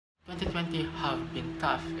2020 have been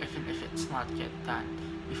tough even if it's not yet done.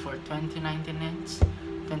 Before 2019 ends,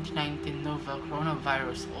 2019 novel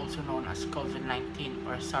coronavirus, also known as COVID-19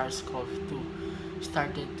 or SARS-CoV-2,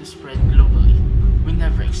 started to spread globally. We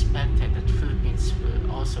never expected that Philippines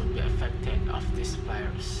will also be affected of this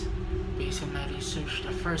virus. Based on my research,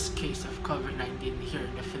 the first case of COVID-19 here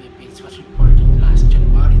in the Philippines was reported last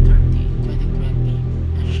January 30, 2020,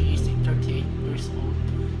 and she is a 38 years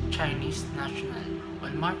old Chinese national.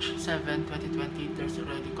 On March 7, 2020, there's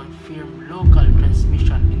already confirmed local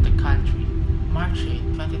transmission in the country. March 8,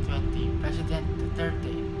 2020, President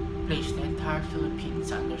Duterte placed the entire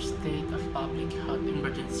Philippines under state of public health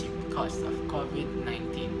emergency because of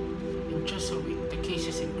COVID-19. In just a week, the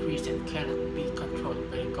cases increased and cannot be controlled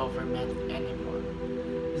by the government anymore.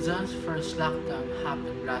 Zone's first lockdown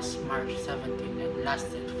happened last March 17 and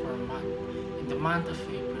lasted for a month. In the month of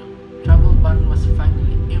April, travel ban was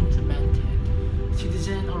finally implemented.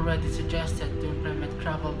 Citizens already suggested to implement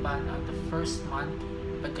travel ban on the first month,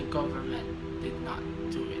 but the government did not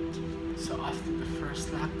do it. So after the first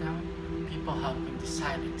lockdown, people have been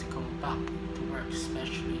decided to go back to work,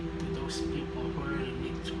 especially to those people who really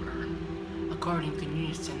need to earn. According to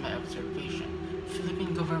news and my observation,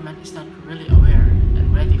 Philippine government is not really aware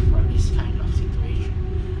and ready for this kind of situation.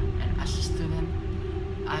 And as a student,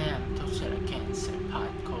 I am totally against a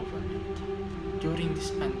bad government. During this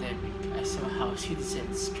pandemic, I saw how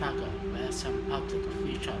citizens struggle while some public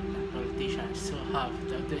officials and politicians still have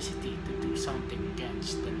the audacity to do something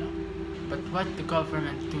against the law. But what the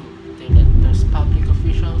government do, they let those public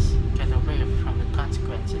officials get away from the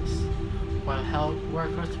consequences, while health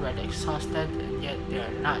workers were exhausted and yet they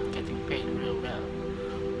are not getting paid real well,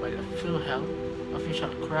 while a PhilHealth official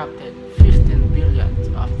corrupted 15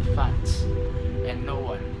 billion of the funds and no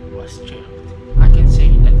one was jailed. I can say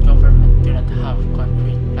that government do not have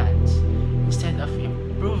concrete plans. Instead of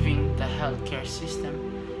improving the healthcare system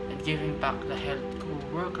and giving back the health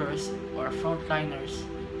workers or frontliners,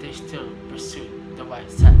 they still pursue the white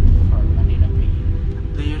sand for Manila Bay.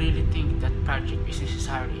 Do you really think that project is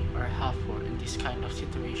necessary or helpful in this kind of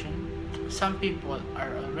situation? Some people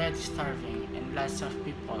are already starving and lots of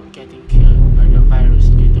people getting killed by the virus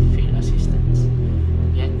due to failed assistance.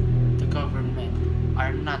 Yet, the government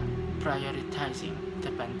are not prioritizing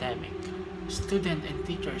the pandemic. Students and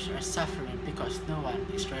teachers are suffering because no one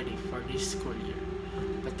is ready for this school year.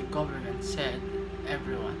 But the government said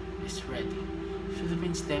everyone is ready.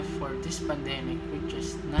 Philippines debt for this pandemic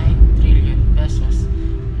reaches 9 trillion pesos,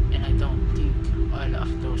 and I don't think all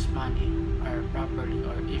of those money are properly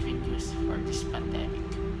or even used for this pandemic.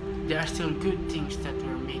 There are still good things that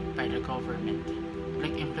were made by the government,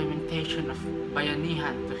 like implementation of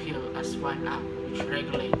Bayanihan to Heal as one act which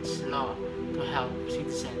regulates law to help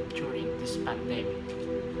citizens during this pandemic.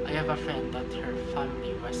 I have a friend that her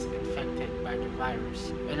family was infected by the virus,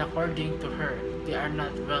 and according to her, they are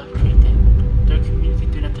not well treated. Their community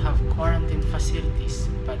do not have quarantine facilities,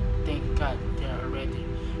 but thank God they are already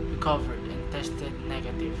recovered and tested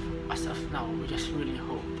negative. As of now, we just really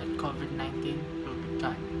hope that COVID-19 will be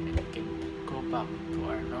gone and we can go back to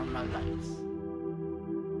our normal lives.